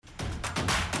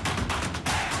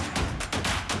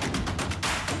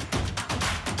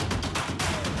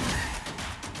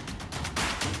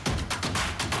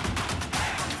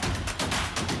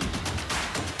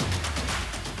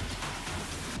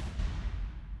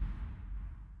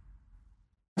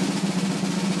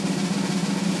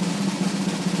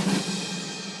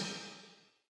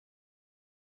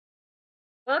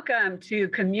Welcome to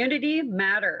Community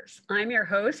Matters. I'm your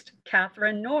host,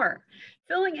 Catherine Knorr,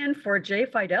 filling in for Jay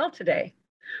Fidel today.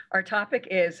 Our topic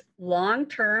is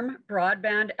long-term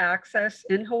broadband access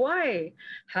in Hawaii.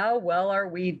 How well are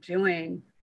we doing?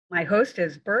 My host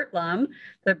is Bert Lum,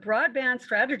 the Broadband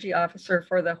Strategy Officer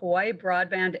for the Hawaii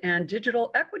Broadband and Digital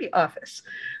Equity Office.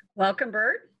 Welcome,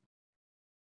 Bert.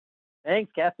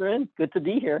 Thanks, Catherine. Good to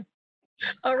be here.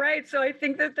 All right, so I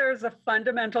think that there's a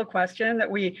fundamental question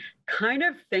that we kind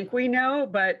of think we know,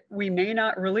 but we may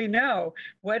not really know.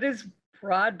 What is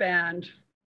broadband?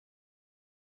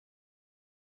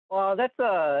 Well, that's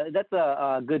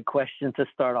a good question to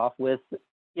start off with.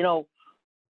 You know,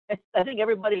 I think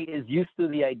everybody is used to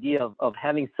the idea of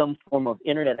having some form of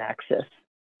internet access.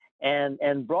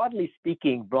 And broadly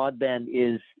speaking, broadband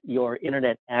is your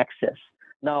internet access.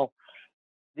 Now,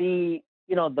 the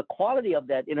quality of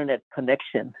that internet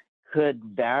connection could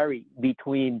vary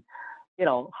between,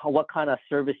 what kind of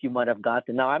service you might have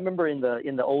gotten. Now, I remember in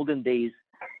the olden days,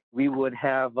 we would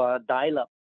have dial-up,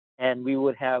 and we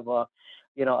would have a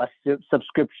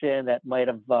subscription that might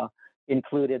have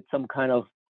included some kind of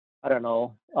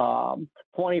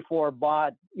 24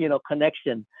 baud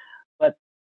connection. But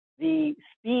the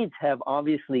speeds have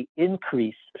obviously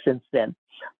increased since then.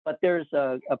 But there's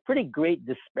a pretty great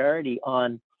disparity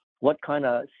on what kind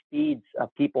of speeds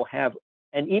people have,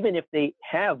 and even if they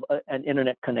have an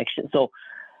internet connection. So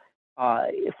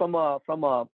from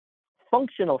a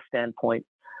functional standpoint,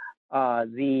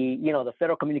 the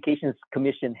Federal Communications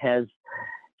Commission has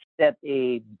set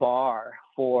a bar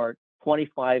for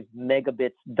 25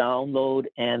 megabits download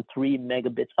and 3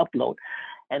 megabits upload.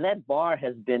 And that bar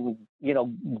has been,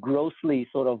 grossly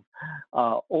sort of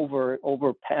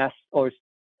overpassed or,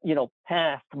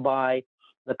 passed by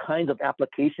the kinds of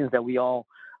applications that we all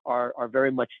are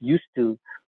very much used to.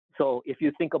 So if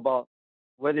you think about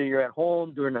whether you're at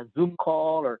home during a Zoom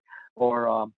call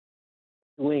or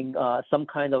doing some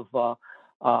kind of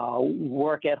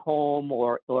work at home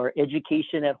or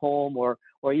education at home or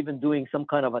even doing some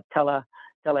kind of a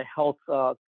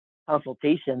telehealth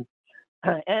consultation,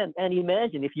 and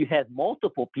imagine if you had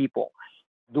multiple people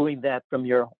doing that from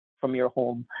your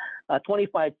home,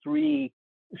 25.3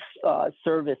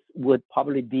 service would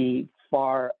probably be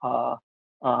far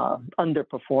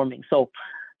underperforming. So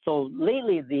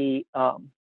lately the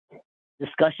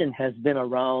discussion has been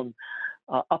around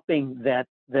upping that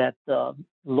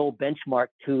low benchmark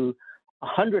to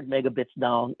 100 megabits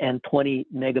down and 20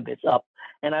 megabits up.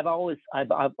 And I've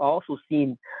also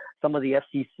seen some of the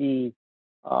FCC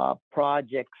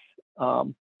projects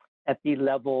at the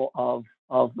level of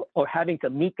or having to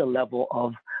meet the level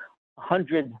of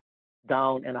 100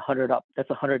 down and 100 up. That's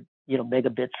 100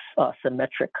 megabits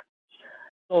symmetric.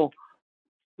 So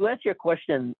to answer your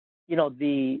question,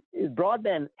 the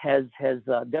broadband has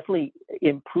definitely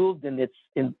improved in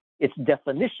its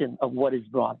definition of what is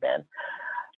broadband.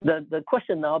 The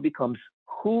question now becomes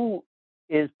who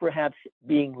is perhaps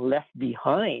being left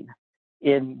behind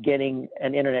in getting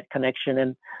an internet connection.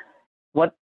 And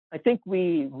what I think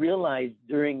we realized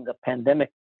during the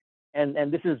pandemic, and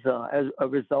this is as a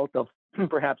result of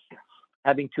perhaps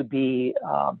having to be,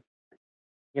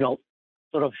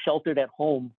 sort of sheltered at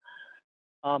home,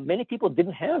 many people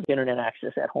didn't have internet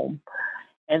access at home.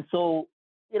 And so,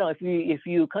 if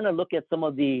you kind of look at some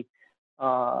of the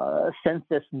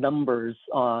census numbers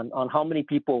on how many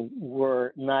people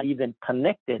were not even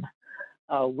connected,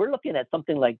 we're looking at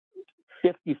something like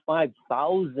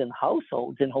 55,000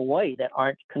 households in Hawaii that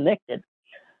aren't connected.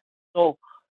 So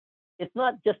it's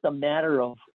not just a matter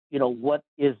of, what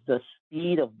is the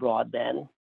speed of broadband.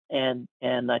 And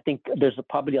I think there's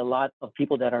probably a lot of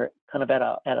people that are kind of at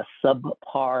a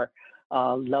subpar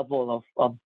level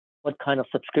of what kind of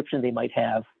subscription they might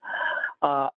have.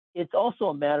 It's also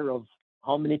a matter of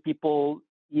how many people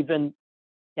even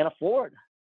can afford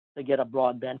to get a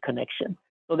broadband connection.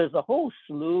 So there's a whole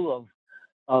slew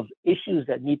of issues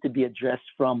that need to be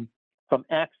addressed from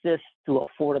access to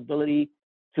affordability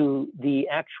to the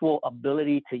actual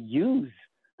ability to use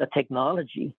the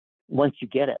technology once you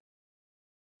get it.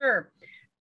 Sure.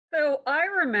 So I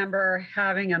remember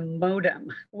having a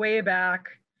modem way back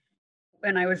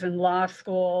when I was in law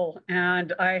school,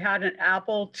 and I had an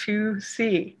Apple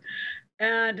IIc.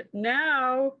 And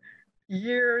now,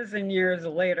 years and years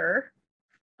later,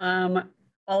 all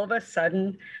of a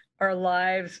sudden, our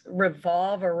lives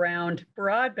revolve around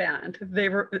broadband.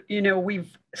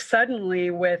 We've suddenly,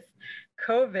 with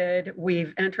COVID,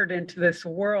 we've entered into this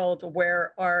world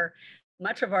where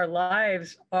much of our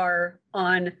lives are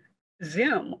on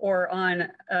Zoom or on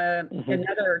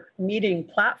another meeting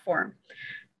platform.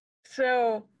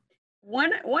 So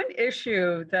one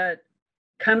issue that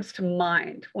comes to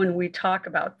mind when we talk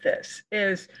about this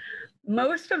is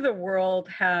most of the world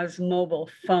has mobile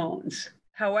phones.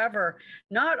 However,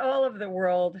 not all of the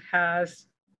world has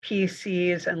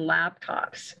PCs and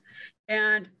laptops.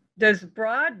 And does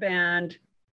broadband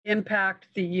impact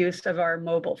the use of our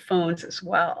mobile phones as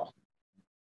well?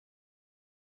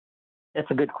 That's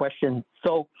a good question.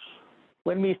 So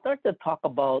when we start to talk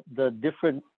about the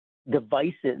different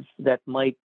devices that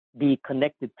might be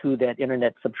connected to that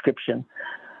internet subscription,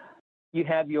 you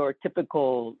have your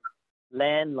typical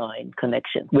landline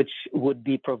connection, which would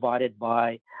be provided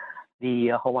by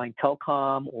the Hawaiian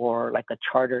Telcom or like a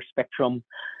Charter Spectrum.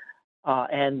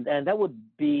 And that would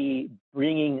be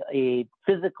bringing a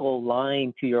physical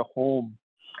line to your home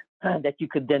that you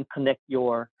could then connect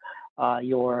your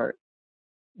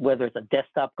whether it's a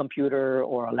desktop computer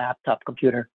or a laptop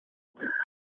computer.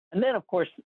 And then, of course,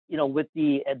 with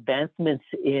the advancements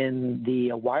in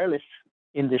the wireless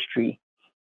industry,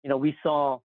 we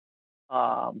saw.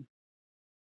 I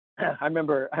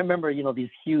remember, these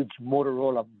huge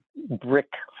Motorola brick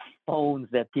phones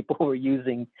that people were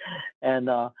using, and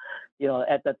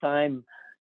at the time,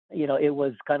 it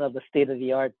was kind of the state of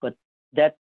the art. But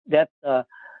that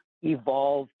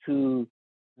evolved to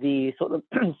the sort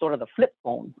of the flip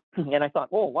phone, and I thought,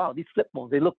 oh wow, these flip phones,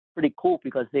 they look pretty cool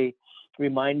because they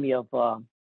remind me of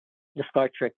the Star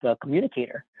Trek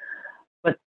communicator.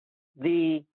 But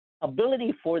the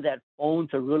ability for that phone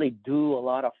to really do a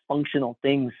lot of functional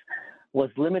things was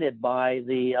limited by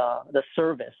the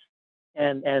service,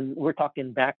 and we're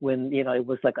talking back when it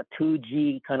was like a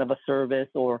 2G kind of a service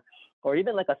or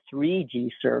even like a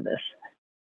 3G service.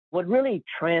 What really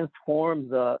transformed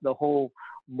the whole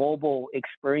mobile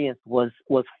experience was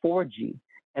 4G,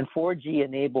 and 4G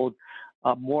enabled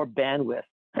more bandwidth,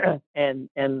 and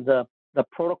the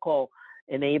protocol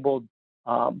enabled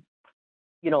a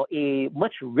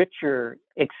much richer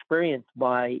experience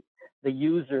by the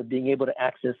user being able to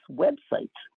access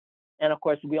websites. And of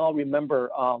course, we all remember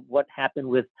what happened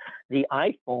with the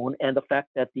iPhone and the fact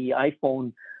that the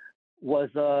iPhone was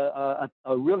a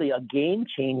really a game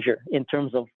changer in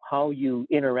terms of how you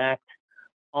interact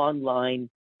online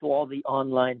to all the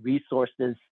online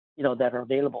resources that are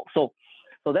available. So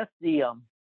that's the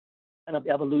kind of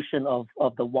evolution of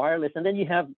the wireless. And then you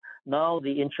have now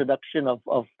the introduction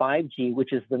of 5G,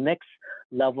 which is the next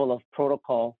level of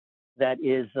protocol that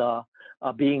is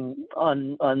being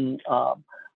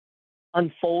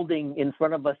unfolding in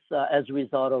front of us as a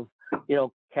result of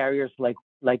carriers like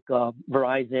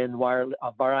Verizon,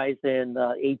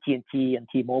 AT&T, and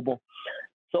T-Mobile.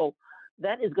 So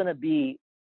that is going to be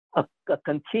a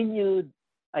continued,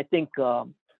 I think,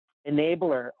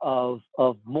 enabler of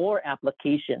more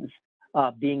applications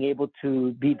being able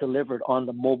to be delivered on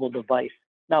the mobile device.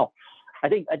 Now, I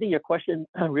think your question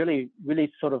really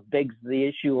sort of begs the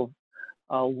issue of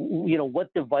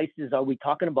what devices are we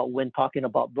talking about when talking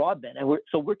about broadband? And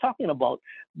we're talking about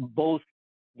both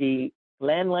the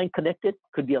landline connected,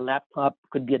 could be a laptop,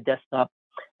 could be a desktop,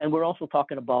 and we're also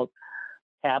talking about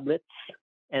tablets,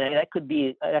 and that could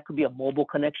be a mobile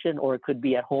connection, or it could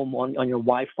be at home on your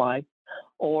Wi-Fi,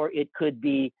 or it could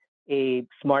be a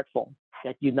smartphone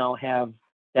that you now have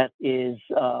that is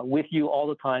with you all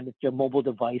the time. It's your mobile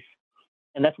device,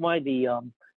 and that's why the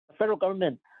federal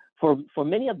government, for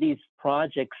many of these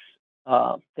projects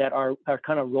that are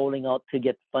kind of rolling out to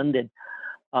get funded,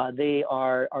 they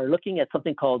are looking at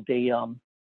something called the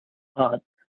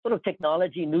sort of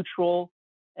technology neutral,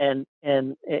 and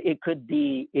it could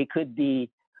be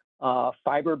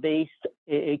fiber based,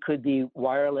 it could be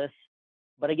wireless,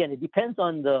 but again, it depends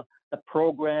on the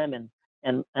program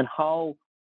and how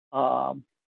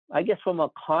I guess from a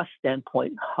cost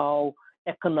standpoint, how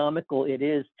economical it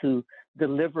is to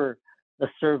deliver the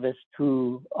service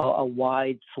to a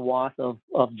wide swath of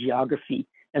geography.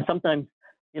 And sometimes,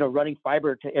 running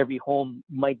fiber to every home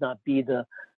might not be the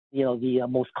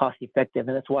most cost effective,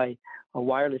 and that's why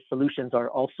wireless solutions are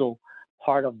also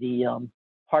part of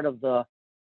the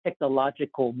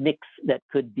technological mix that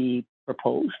could be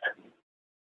proposed.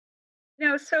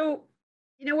 So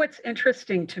what's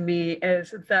interesting to me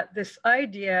is that this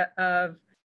idea of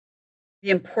the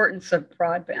importance of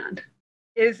broadband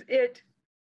is it.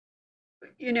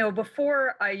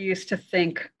 Before I used to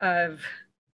think of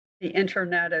the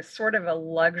internet as sort of a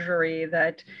luxury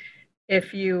that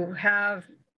if you have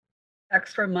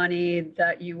extra money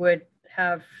that you would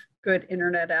have good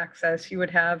internet access, you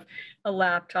would have a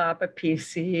laptop, a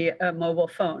PC, a mobile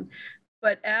phone.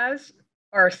 But as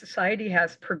our society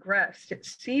has progressed, it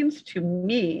seems to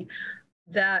me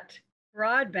that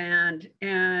broadband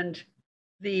and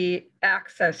the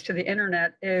access to the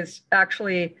internet is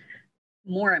actually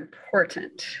more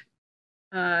important.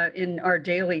 in our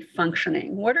daily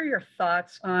functioning. What are your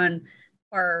thoughts on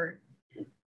our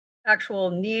actual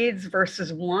needs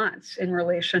versus wants in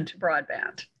relation to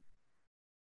broadband?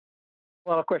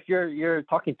 Well, of course, you're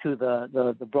talking to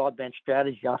the broadband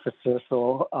strategy officer,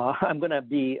 so I'm going to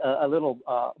be a little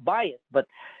biased. But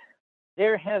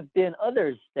there have been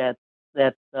others that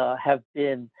have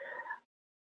been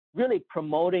really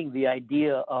promoting the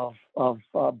idea of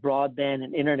broadband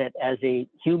and internet as a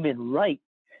human right,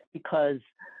 because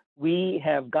we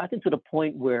have gotten to the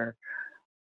point where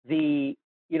the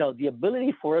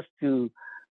ability for us to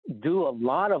do a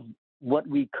lot of what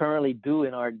we currently do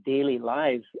in our daily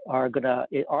lives are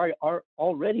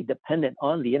already dependent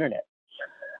on the internet.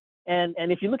 And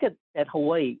if you look at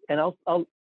Hawaii, and I'll kind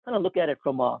of look at it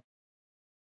from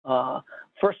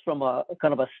first from a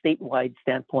kind of a statewide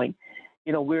standpoint.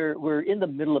 We're in the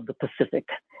middle of the Pacific,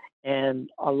 and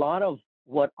a lot of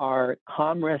what our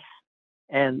commerce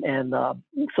and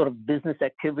sort of business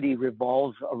activity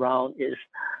revolves around is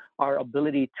our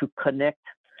ability to connect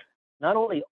not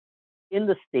only in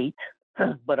the state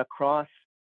but across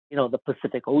the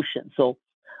Pacific Ocean. So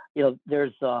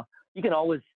there's you can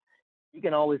always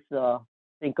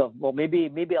think of, well,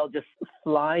 maybe I'll just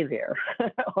fly there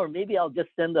or maybe I'll just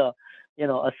send a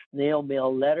snail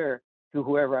mail letter to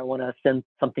whoever I want to send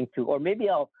something to, or maybe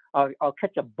I'll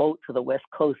catch a boat to the West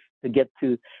Coast to get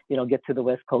to the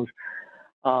West Coast.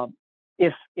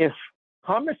 If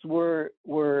commerce were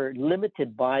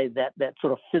limited by that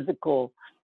sort of physical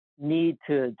need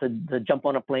to jump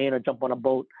on a plane or jump on a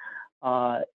boat,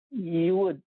 you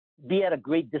would be at a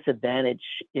great disadvantage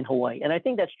in Hawaii. And I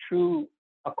think that's true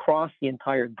across the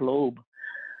entire globe.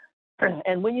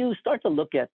 And when you start to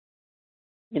look at,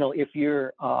 if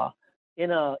you're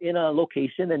in a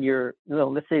location and you're,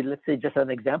 let's say just an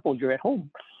example, you're at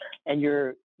home and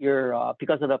you're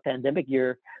because of the pandemic,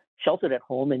 you're sheltered at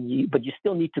home, but you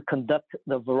still need to conduct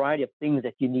the variety of things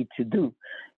that you need to do,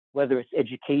 whether it's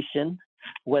education,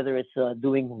 whether it's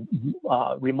doing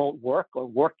remote work or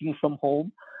working from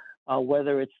home,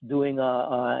 whether it's doing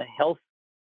a health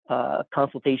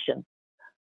consultation.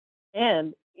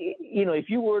 And, if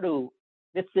you were to,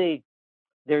 let's say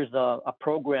there's a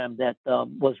program that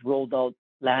was rolled out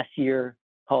last year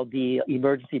called the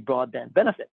Emergency Broadband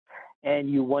Benefit, and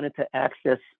you wanted to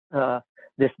access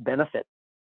this benefit.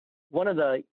 One of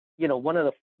the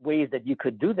ways that you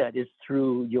could do that is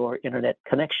through your internet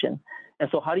connection. And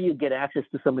so how do you get access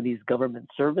to some of these government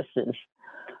services?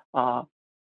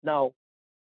 Now,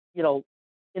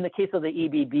 in the case of the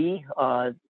EBB,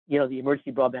 the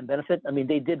Emergency Broadband Benefit, I mean,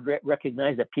 they did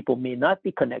recognize that people may not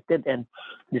be connected, and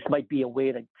this might be a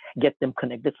way to get them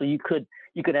connected. So you could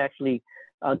actually,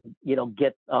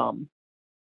 get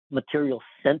material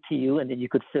sent to you, and then you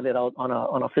could fill it out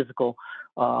on a physical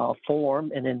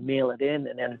form, and then mail it in,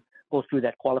 and then go through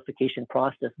that qualification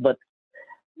process. But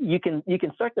you can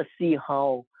start to see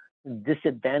how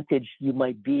disadvantaged you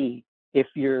might be if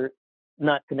you're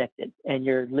not connected and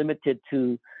you're limited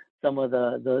to some of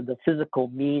the physical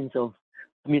means of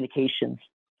communications.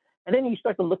 And then you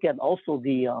start to look at also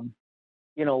the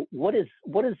what is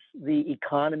the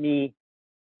economy,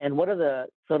 and what are the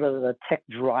sort of the tech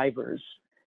drivers,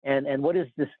 and what is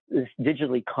this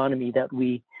digital economy that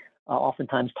we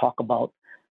oftentimes talk about.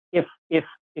 If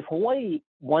Hawaii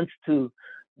wants to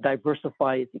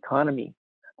diversify its economy,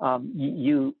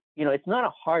 it's not a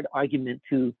hard argument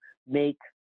to make,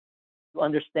 to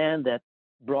understand that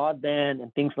broadband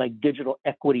and things like digital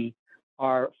equity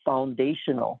are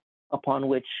foundational, upon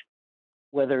which,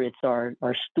 whether it's our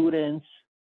students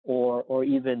or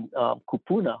even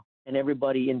kupuna and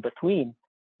everybody in between,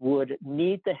 would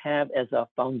need to have as a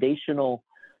foundational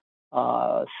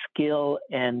skill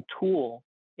and tool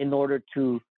in order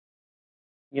to,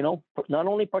 not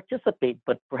only participate,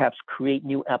 but perhaps create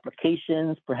new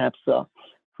applications, perhaps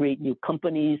create new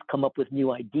companies, come up with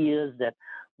new ideas that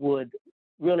would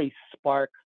really spark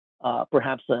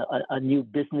perhaps a new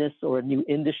business or a new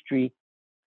industry.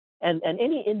 And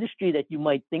any industry that you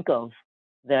might think of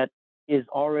that is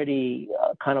already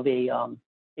kind of a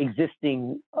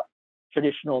existing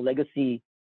traditional legacy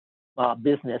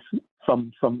business,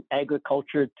 from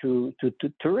agriculture to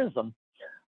tourism,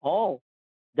 all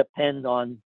depend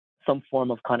on some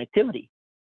form of connectivity.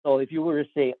 So if you were to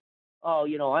say, oh,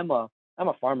 I'm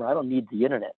a farmer, I don't need the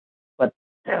internet, but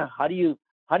how do you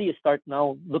start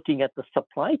now looking at the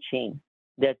supply chain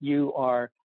that you are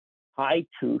tied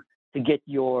to get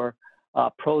your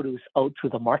produce out to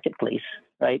the marketplace,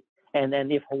 right? And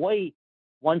then if Hawaii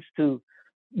wants to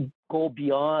go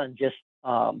beyond just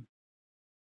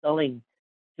selling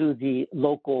to the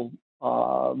local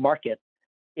market,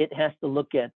 it has to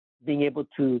look at being able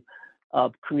to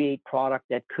create product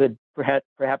that could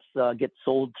perhaps get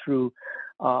sold through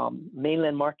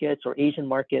mainland markets or Asian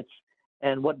markets.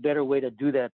 And what better way to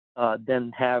do that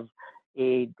than have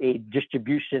a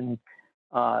distribution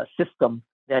system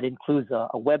that includes a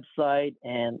website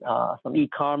and some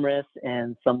e-commerce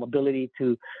and some ability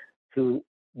to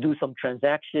do some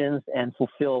transactions and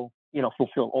fulfill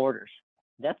orders.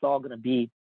 That's all going to be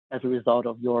as a result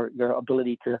of your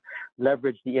ability to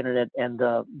leverage the internet and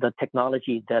the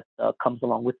technology that comes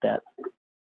along with that.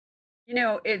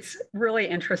 It's really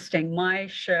interesting. My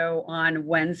show on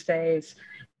Wednesdays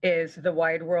is The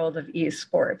Wide World of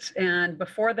Esports. And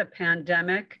before the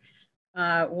pandemic,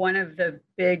 one of the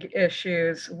big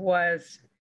issues was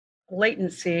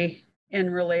latency in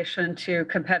relation to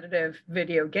competitive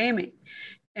video gaming.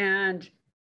 And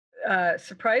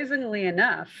surprisingly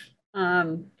enough,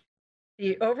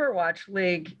 the Overwatch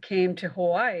League came to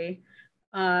Hawaii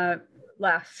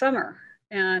last summer,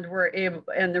 and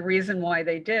the reason why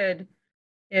they did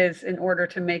is in order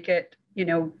to make it,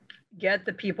 get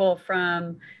the people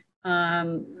from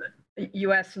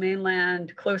U.S.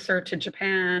 mainland closer to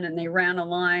Japan, and they ran a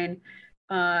line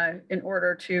in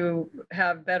order to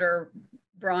have better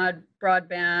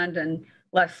broadband and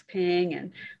less ping.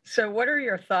 And so, what are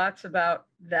your thoughts about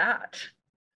that?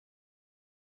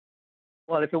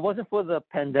 Well, if it wasn't for the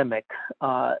pandemic,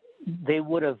 they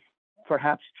would have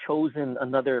perhaps chosen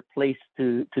another place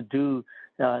to do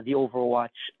the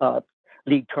Overwatch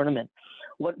League tournament.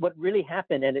 What really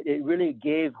happened, and it really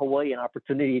gave Hawaii an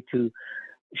opportunity to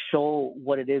show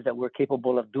what it is that we're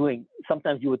capable of doing.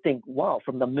 Sometimes you would think, wow,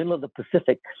 from the middle of the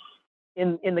Pacific.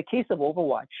 In the case of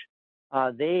Overwatch,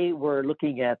 they were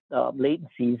looking at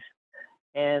latencies,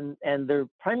 and their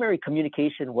primary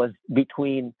communication was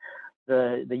between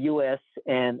the U.S.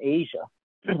 and Asia.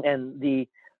 And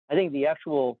I think the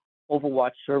actual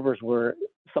Overwatch servers were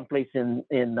someplace in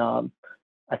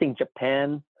I think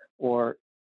Japan, or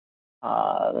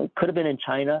could have been in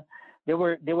China. There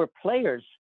were players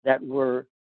that were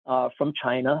from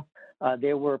China.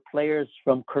 There were players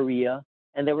from Korea,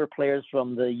 and there were players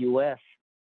from the U.S.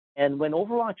 And when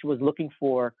Overwatch was looking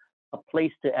for a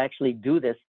place to actually do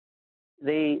this,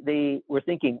 they were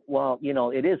thinking, well,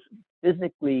 it is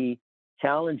physically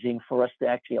challenging for us to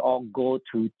actually all go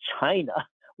to China,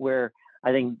 where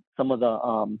I think some of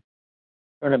the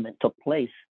tournament took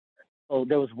place. So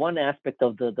there was one aspect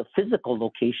of the physical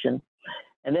location,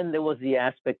 and then there was the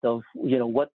aspect of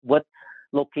what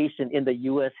location in the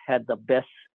U.S. had the best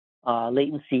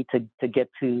latency to get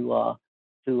to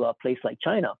a place like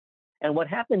China. And what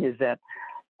happened is that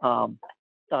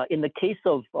in the case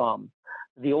of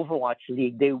the Overwatch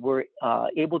League, they were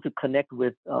able to connect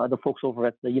with the folks over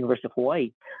at the University of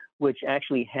Hawaii, which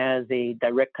actually has a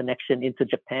direct connection into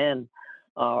Japan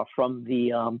from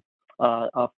the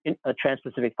a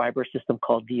Trans-Pacific fiber system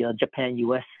called the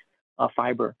Japan-US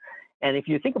fiber. And if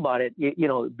you think about it,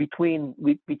 between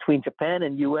Japan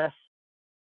and US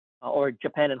or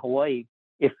Japan and Hawaii,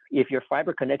 if your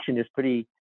fiber connection is pretty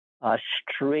a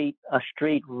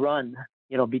straight run,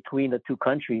 between the two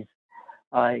countries,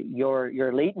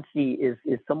 your latency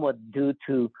is somewhat due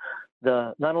to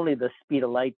not only the speed of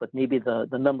light, but maybe the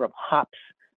number of hops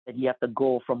that you have to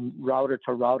go from router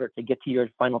to router to get to your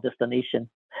final destination.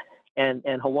 And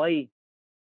Hawaii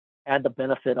had the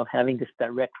benefit of having this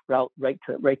direct route right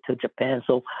to Japan.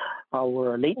 So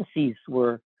our latencies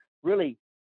were really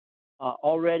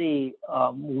already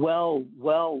well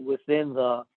within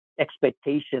the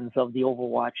expectations of the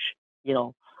Overwatch,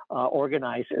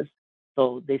 organizers.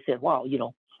 So they said, wow,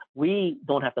 we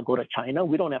don't have to go to China.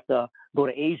 We don't have to go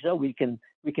to Asia. We can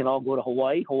all go to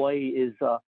Hawaii. Hawaii is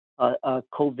a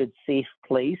COVID safe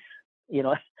place,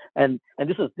 and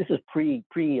this is pre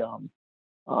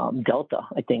Delta,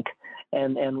 I think.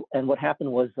 And what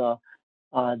happened was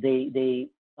they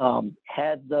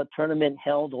had the tournament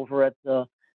held over at the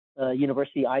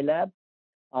University iLab.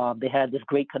 They had this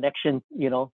great connection,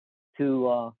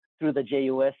 to through the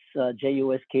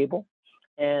JUS cable,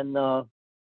 and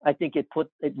I think it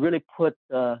really put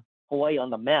Hawaii on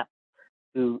the map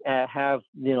to have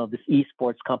this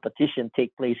esports competition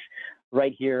take place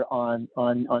right here on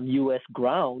U.S.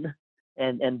 ground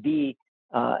and be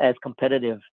as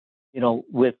competitive,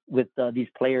 with these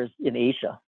players in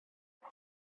Asia.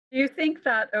 Do you think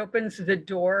that opens the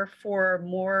door for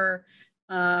more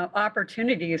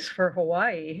opportunities for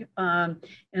Hawaii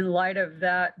in light of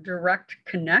that direct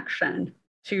connection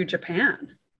to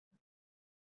Japan?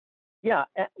 Yeah,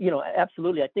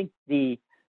 absolutely. I think the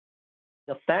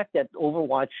fact that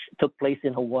Overwatch took place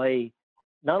in Hawaii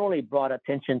not only brought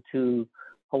attention to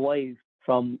Hawaii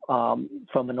from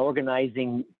an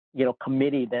organizing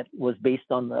committee that was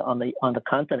based on the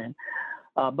continent.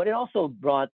 But it also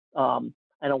brought an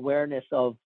awareness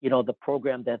of the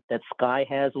program that Sky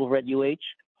has over at UH,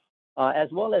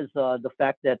 as well as the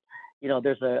fact that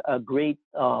there's a great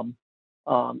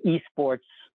esports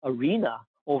arena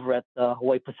over at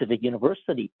Hawaii Pacific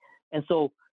University, and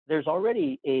so there's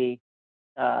already a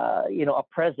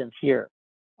presence here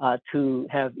to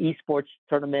have esports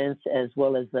tournaments as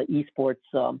well as the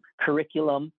esports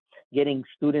curriculum, getting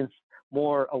students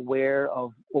more aware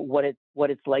of what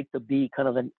it's like to be kind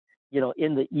of in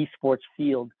the esports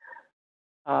field.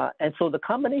 And so the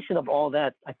combination of all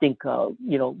that, I think,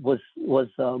 was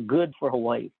good for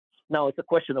Hawaii. Now it's a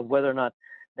question of whether or not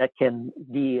that can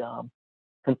be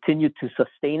continued to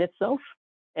sustain itself.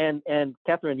 And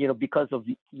Catherine, because of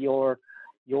your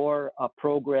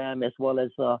program as well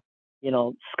as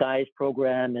Sky's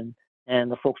program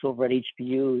and the folks over at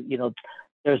HPU,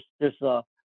 there's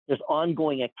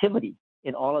ongoing activity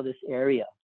in all of this area,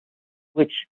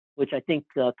 which I think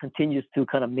continues to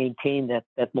kind of maintain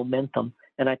that momentum.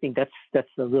 And I think that's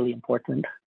really important.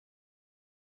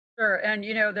 Sure. And,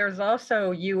 there's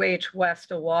also UH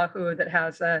West Oahu that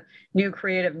has a new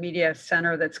creative media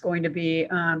center that's going to be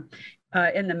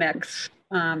in the mix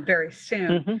very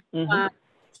soon.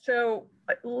 So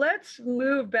let's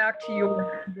move back to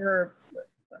your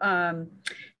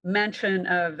mention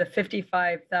of the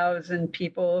 55,000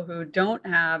 people who don't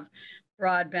have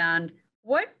broadband.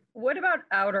 What about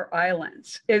outer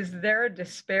islands? Is there a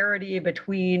disparity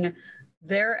between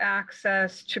their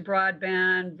access to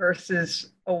broadband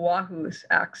versus Oahu's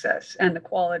access and the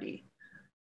quality?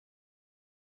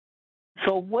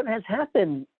 So what has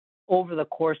happened over the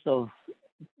course of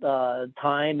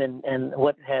time and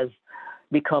what has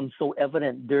become so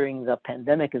evident during the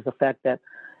pandemic is the fact that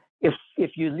if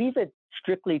you leave it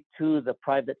strictly to the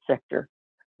private sector,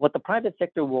 what the private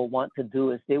sector will want to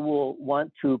do is they will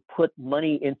want to put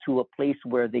money into a place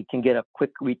where they can get a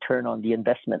quick return on the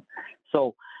investment.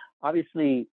 So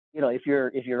obviously, if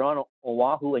you're on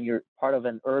Oahu and you're part of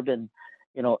an urban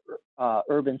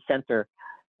center,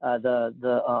 the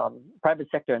private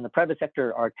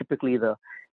sector are typically the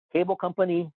cable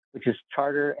company, which is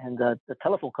Charter, and the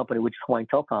telephone company, which is Hawaiian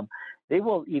Telcom. They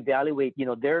will evaluate,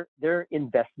 their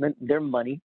investment, their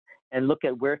money, and look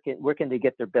at where can they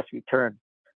get their best return.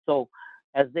 So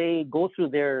as they go through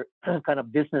their kind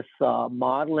of business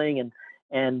modeling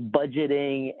and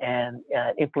budgeting and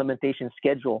implementation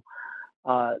schedule,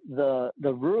 the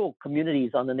rural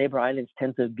communities on the neighbor islands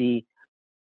tend to be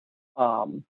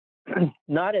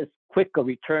not as quick a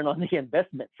return on the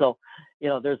investment. So,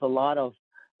 there's a lot of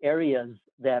areas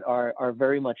that are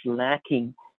very much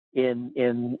lacking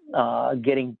in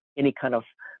getting any kind of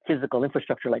physical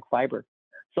infrastructure like fiber.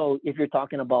 So if you're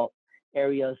talking about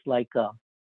areas like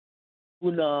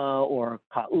Puna or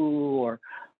Ka'u or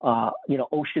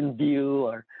Ocean View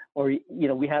or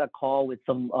we had a call with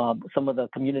some of the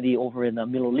community over in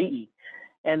Miloli'i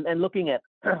and looking at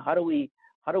how do we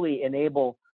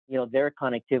enable their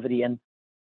connectivity and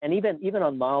even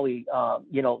on Maui,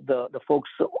 the folks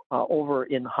over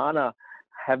in Hana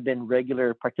have been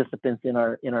regular participants in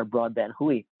our broadband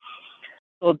hui.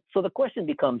 So the question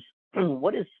becomes,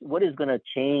 what is going to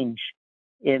change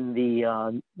in the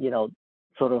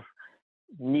sort of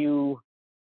new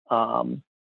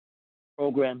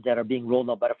programs that are being rolled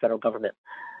out by the federal government?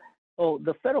 So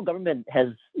the federal government has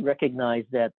recognized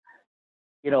that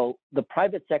the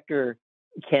private sector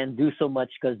can do so much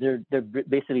because they're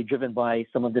basically driven by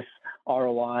some of this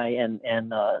ROI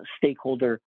and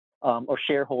stakeholder or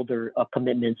shareholder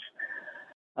commitments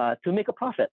to make a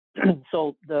profit.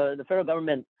 So the federal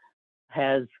government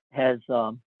has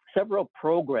several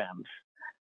programs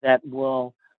that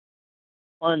will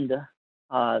fund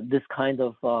this kind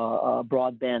of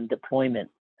broadband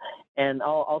deployment, and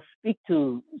I'll speak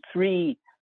to three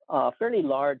fairly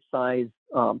large size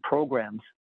programs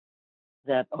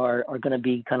that are going to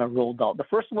be kind of rolled out. The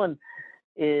first one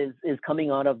is coming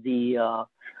out of the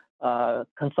coming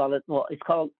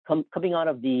out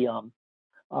of the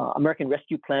American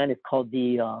Rescue Plan. It's called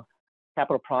the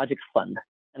Capital Projects Fund,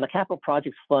 and the Capital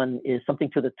Projects Fund is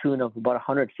something to the tune of about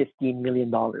 $115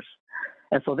 million.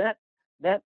 And so that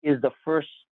is the first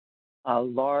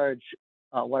large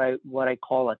what I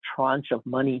call a tranche of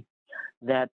money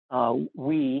that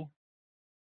we,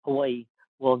 Hawaii,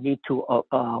 will need to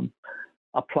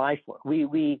apply for. We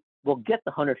will get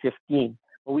the 115,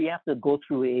 but we have to go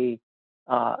through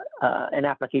an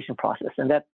application process, and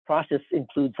that process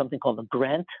includes something called a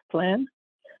grant plan.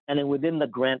 And then within the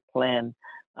grant plan,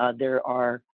 there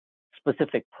are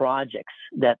specific projects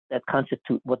that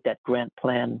constitute what that grant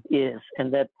plan is,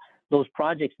 and that those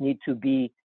projects need to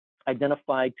be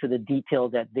identified to the detail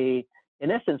that they,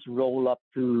 in essence, roll up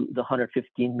to the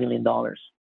 $115 million.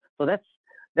 So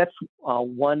that's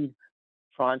one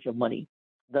tranche of money.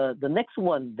 The next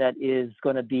one that is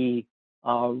going to be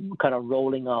kind of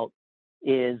rolling out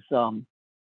is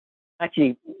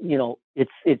actually,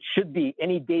 it should be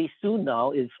any day soon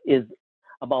now, is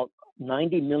about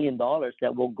 $90 million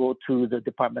that will go to the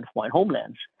Department of Hawaiian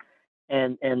Homelands.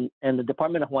 And the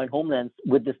Department of Hawaiian Homelands,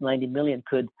 with this 90 million,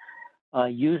 could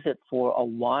use it for a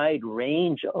wide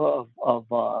range of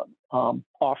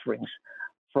offerings,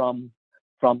 from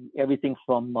everything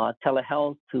from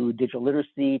telehealth to digital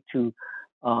literacy to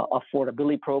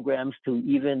affordability programs to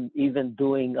even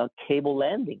doing cable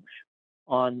landings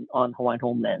on Hawaiian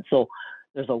Homeland. So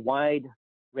there's a wide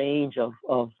range of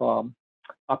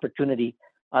opportunity.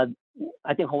 I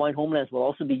think Hawaiian Homelands will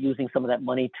also be using some of that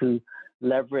money to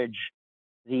leverage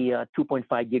the 2.5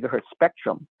 gigahertz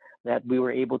spectrum that we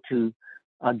were able to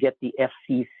get the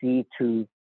FCC to,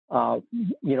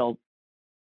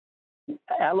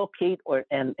 allocate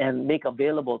and make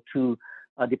available to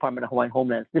Department of Hawaiian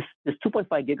Homelands. This 2.5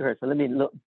 gigahertz. So let me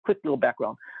quick little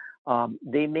background.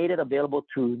 They made it available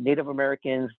to Native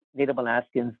Americans, Native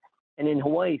Alaskans, and in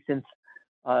Hawaii, since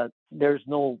there's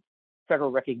no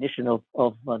federal recognition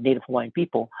of Native Hawaiian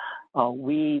people,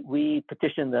 we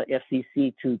petitioned the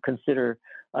FCC to consider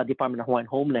Department of Hawaiian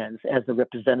Homelands as the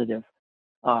representative,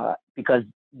 because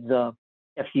the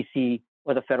FCC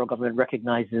or the federal government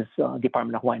recognizes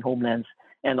Department of Hawaiian Homelands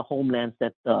and the homelands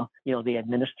that they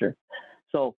administer.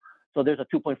 So there's a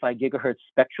 2.5 gigahertz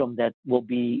spectrum that will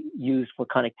be used for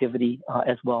connectivity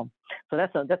as well. So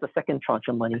that's a second tranche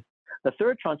of money. The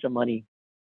third tranche of money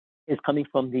is coming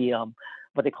from the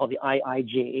what they call the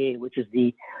IIJA, which is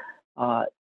the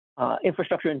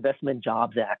Infrastructure Investment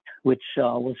Jobs Act, which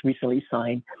was recently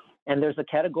signed. And there's a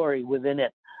category within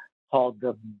it called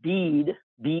the BEAD,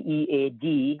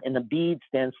 B-E-A-D, and the BEAD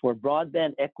stands for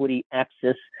Broadband Equity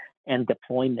Access and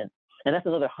Deployment. And that's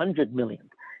another 100 million.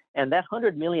 And that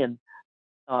 100 million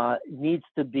needs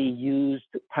to be used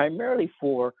primarily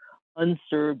for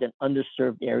unserved and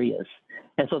underserved areas.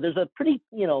 And so there's a pretty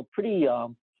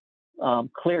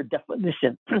clear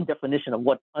definition of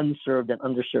what unserved and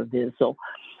underserved is. So,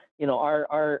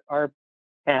 our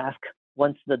task,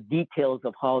 once the details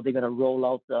of how they're going to roll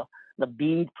out the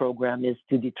BEAD program, is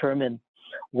to determine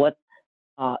what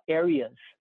areas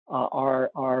are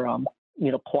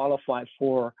qualify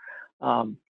for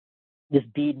this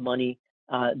BEAD money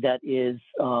that is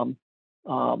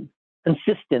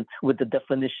consistent with the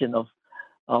definition of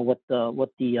what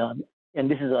the and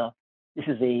this is a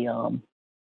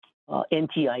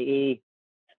NTIA,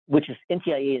 which is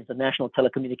NTIA is the National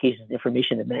Telecommunications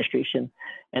Information Administration,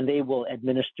 and they will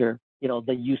administer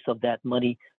the use of that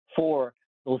money for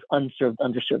those unserved,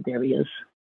 underserved areas.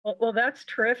 Well, that's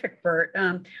terrific, Bert.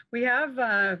 We have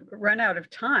run out of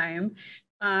time,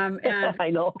 and I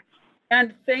know.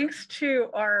 And thanks to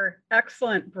our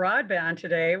excellent broadband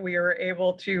today, we were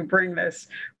able to bring this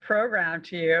program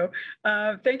to you.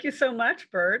 Thank you so much,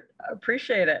 Bert.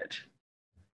 Appreciate it.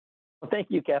 Well,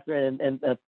 thank you, Catherine, and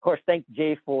of course, thank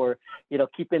Jay for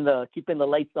keeping the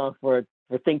lights on for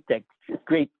ThinkTech.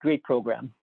 Great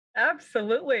program.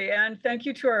 Absolutely. And thank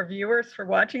you to our viewers for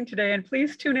watching today. And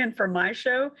please tune in for my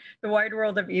show, The Wide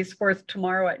World of Esports,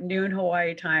 tomorrow at noon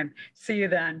Hawaii time. See you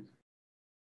then.